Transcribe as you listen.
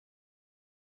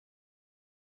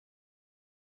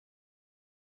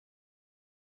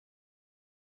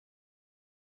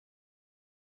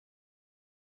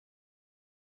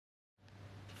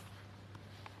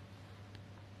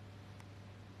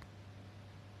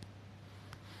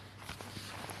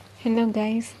Hello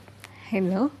guys,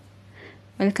 hello,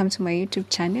 welcome to my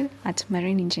YouTube channel at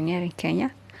Marine Engineering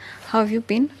Kenya. How have you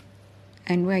been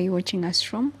and where are you watching us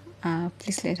from?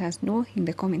 Please let us know in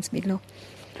the comments below.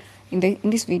 In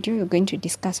this video, we're going to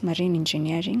discuss marine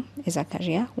engineering as a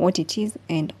career, what it is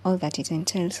and all that it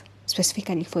entails,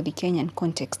 specifically for the Kenyan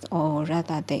context, or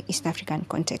rather the East African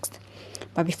context.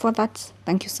 But before that,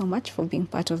 thank you so much for being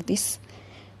part of this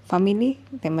family,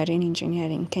 the Marine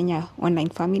Engineering Kenya online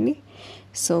family.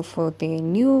 So for the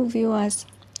new viewers,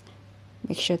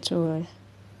 make sure to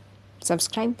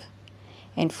subscribe,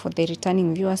 and for the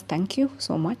returning viewers, thank you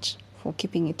so much for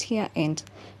keeping it here, and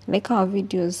like our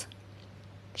videos,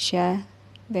 share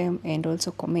them, and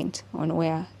also comment on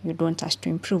where you'd want us to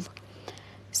improve.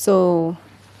 So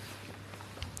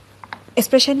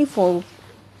especially for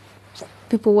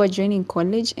people who are joining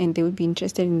college and they will be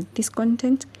interested in this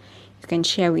content, you can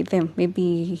share with them,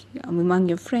 maybe among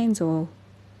your friends or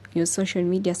your social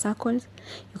media circles.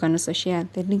 You can also share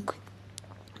the link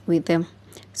with them.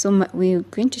 So we're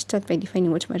going to start by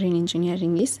defining what marine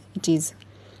engineering is. It is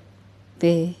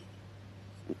the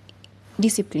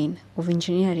discipline of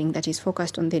engineering that is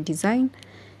focused on the design,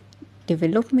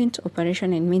 development,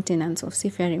 operation and maintenance of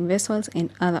seafaring vessels and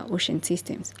other ocean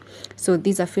systems. So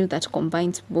these are fields that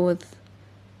combines both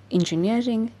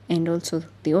engineering and also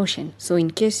the ocean. So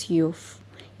in case you're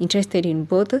interested in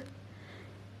both,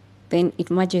 then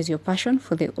it merges your passion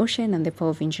for the ocean and the power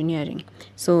of engineering.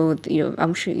 So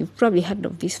I'm sure you've probably heard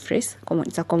of this phrase.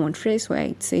 It's a common phrase where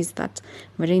it says that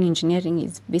marine engineering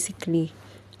is basically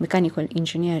mechanical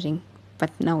engineering,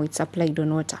 but now it's applied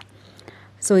on water.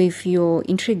 So if you're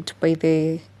intrigued by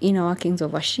the inner workings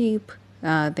of a ship,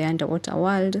 the underwater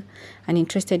world, and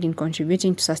interested in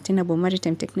contributing to sustainable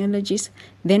maritime technologies,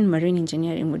 then marine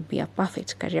engineering would be a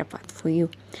perfect career path for you.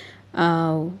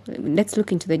 Let's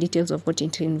look into the details of what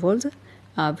it involves,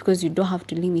 because you don't have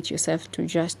to limit yourself to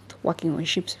just working on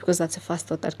ships, because that's the first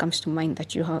thought that comes to mind,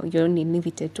 that you're only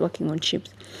limited to working on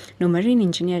ships. Now, marine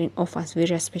engineering offers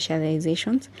various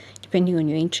specializations depending on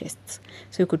your interests.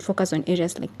 So you could focus on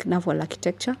areas like naval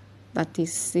architecture, that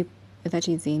is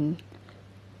in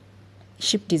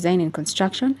ship design and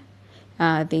construction.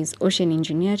 There's ocean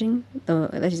engineering,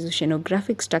 that is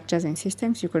oceanographic structures and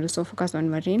systems. You could also focus on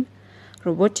marine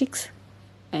robotics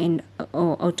and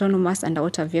autonomous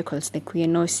underwater vehicles, like we are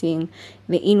now seeing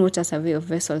the in-water survey of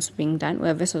vessels being done,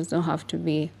 where vessels don't have to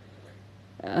be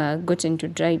taken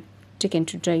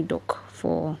to dry dock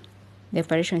for the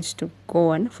operations to go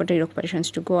on, for dry dock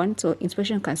operations to go on. So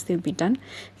inspection can still be done.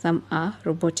 Some are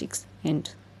robotics and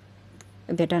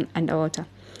they're done underwater.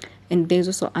 And there's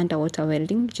also underwater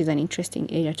welding, which is an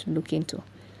interesting area to look into.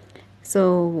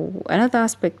 So another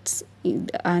aspect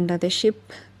under the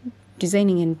ship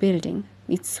designing and building,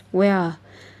 it's where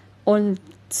all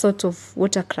sorts of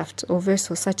watercraft or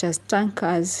vessels such as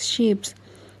tankers, ships,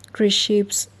 cruise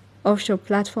ships, offshore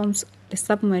platforms, the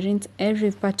submarines, every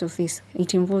part of this,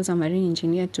 it involves a marine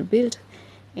engineer to build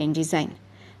and design.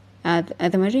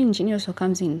 The marine engineer also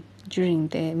comes in during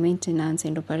the maintenance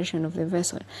and operation of the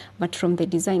vessel, but from the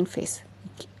design phase,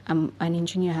 an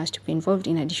engineer has to be involved,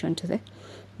 in addition to the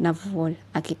naval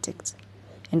architects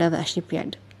and other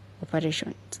shipyard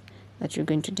operations that we're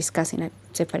going to discuss in a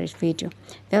separate video.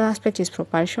 The other aspect is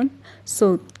propulsion.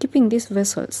 So keeping these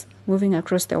vessels moving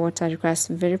across the water requires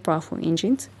very powerful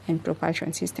engines and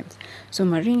propulsion systems. So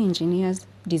marine engineers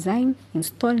design,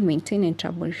 install, maintain and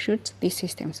troubleshoot these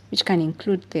systems, which can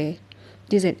include the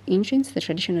diesel engines, the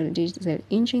traditional diesel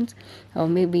engines, or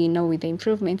maybe now with the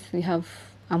improvements, we have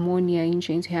ammonia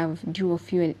engines, we have dual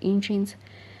fuel engines.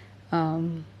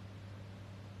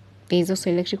 There is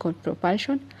also electrical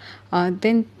propulsion.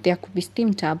 Then there could be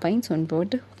steam turbines on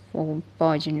board for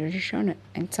power generation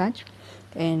and such.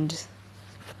 And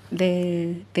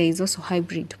there is also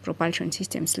hybrid propulsion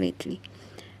systems lately.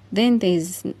 Then there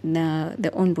is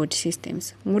the onboard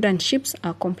systems. Modern ships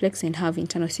are complex and have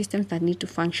internal systems that need to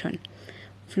function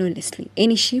flawlessly.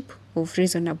 Any ship of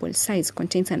reasonable size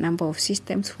contains a number of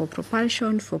systems for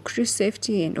propulsion, for crew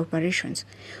safety and operations,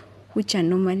 which are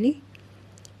normally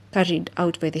carried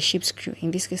out by the ship's crew.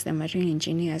 In this case, the marine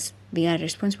engineers, they are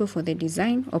responsible for the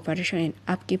design, operation, and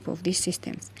upkeep of these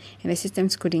systems. And the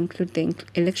systems could include the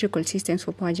electrical systems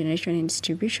for power generation and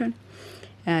distribution.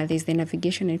 There's the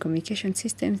navigation and communication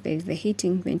systems. There's the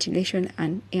heating, ventilation,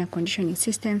 and air conditioning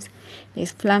systems.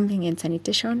 There's plumbing and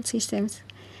sanitation systems.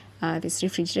 There's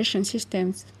refrigeration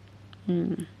systems.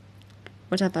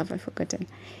 What other have I forgotten?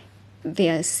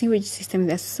 There are sewage systems.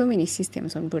 There are so many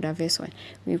systems on board a vessel.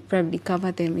 We'll probably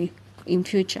cover them in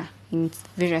future in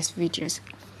various videos.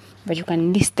 but you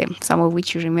can list them, some of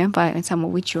which you remember and some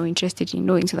of which you're interested in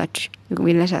knowing, so that you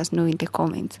will let us know in the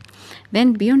comments.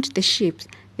 Then beyond the ships,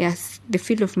 the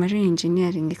field of marine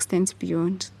engineering extends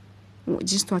beyond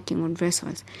just working on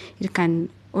vessels. It can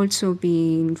also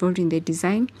be involved in the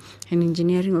design and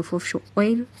engineering of offshore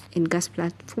oil and gas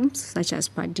platforms, such as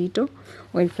Perdido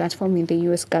oil platform in the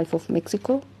US Gulf of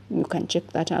Mexico. You can check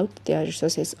that out. There are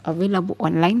resources available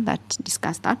online that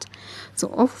discuss that. So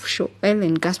offshore oil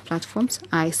and gas platforms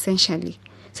are essentially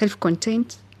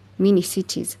self-contained mini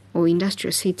cities or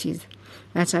industrial cities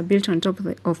that are built on top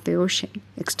of the ocean,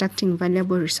 extracting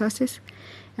valuable resources,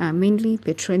 mainly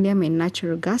petroleum and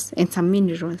natural gas, and some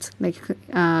minerals. Like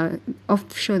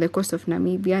offshore the coast of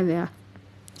Namibia, there are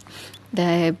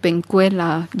the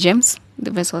Benguela gems,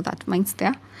 the vessel that mines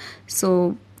there.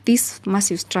 So these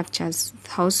massive structures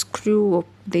house crew,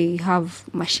 they have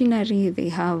machinery, they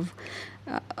have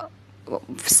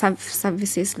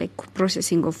services like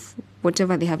processing of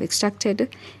whatever they have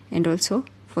extracted, and also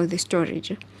for the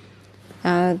storage.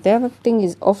 The other thing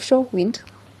is offshore wind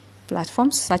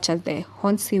platforms, such as the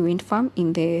Hornsea wind farm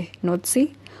in the North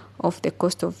Sea off the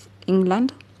coast of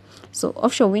England. So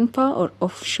offshore wind power or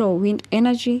offshore wind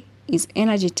energy is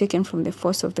energy taken from the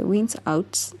force of the winds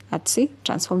out at sea,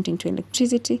 transformed into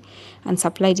electricity and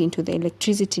supplied into the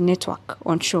electricity network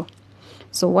onshore.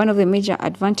 So one of the major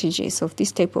advantages of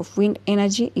this type of wind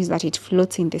energy is that it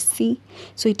floats in the sea,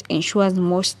 so it ensures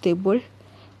more stable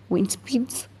wind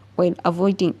speeds while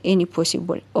avoiding any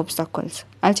possible obstacles.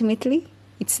 Ultimately,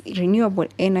 it's renewable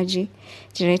energy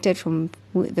generated from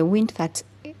the wind that's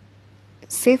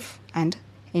safe and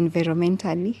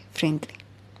environmentally friendly.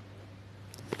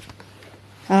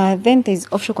 Then there's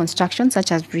offshore construction,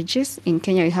 such as bridges. In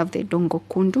Kenya, we have the Dongo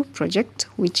Kundu project,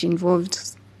 which involved,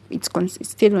 it's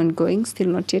still ongoing, still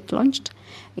not yet launched.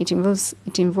 It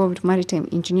involved maritime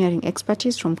engineering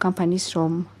expertise from companies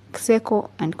from Kseko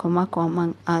and Komako,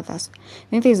 among others.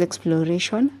 Then there's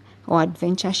exploration or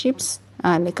adventure ships,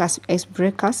 like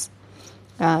icebreakers.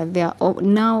 There are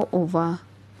now over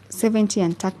 70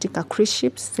 Antarctica cruise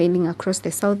ships sailing across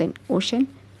the Southern Ocean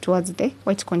towards the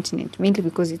White Continent, mainly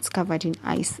because it's covered in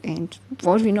ice. And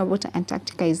what we know about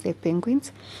Antarctica is the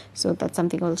penguins. So that's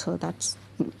something also that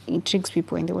intrigues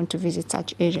people when they want to visit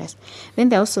such areas. Then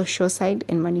there are also shoreside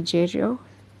and managerial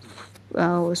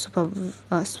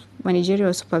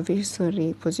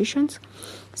supervisory positions.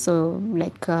 So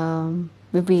like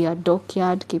maybe a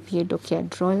dockyard, KPA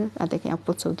dockyard role at the Kenya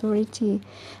Ports Authority.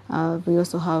 We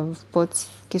also have ports,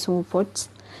 Kisumu ports.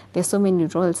 There's so many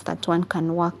roles that one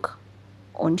can work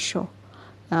onshore.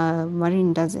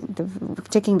 Marine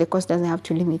taking the course doesn't have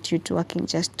to limit you to working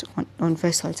just on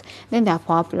vessels. Then there are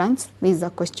power plants. This is a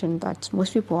question that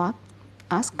most people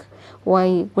ask.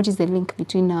 What is the link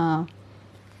between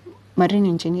marine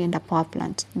engineering and a power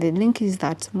plant? The link is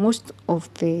that most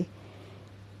of the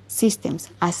systems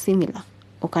are similar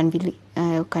or can be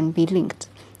linked.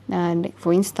 And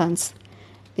for instance,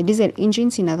 the diesel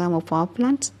engines in a thermal power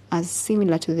plant are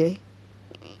similar to the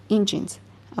engines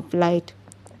applied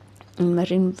in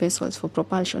marine vessels for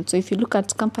propulsion. So if you look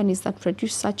at companies that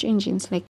produce such engines like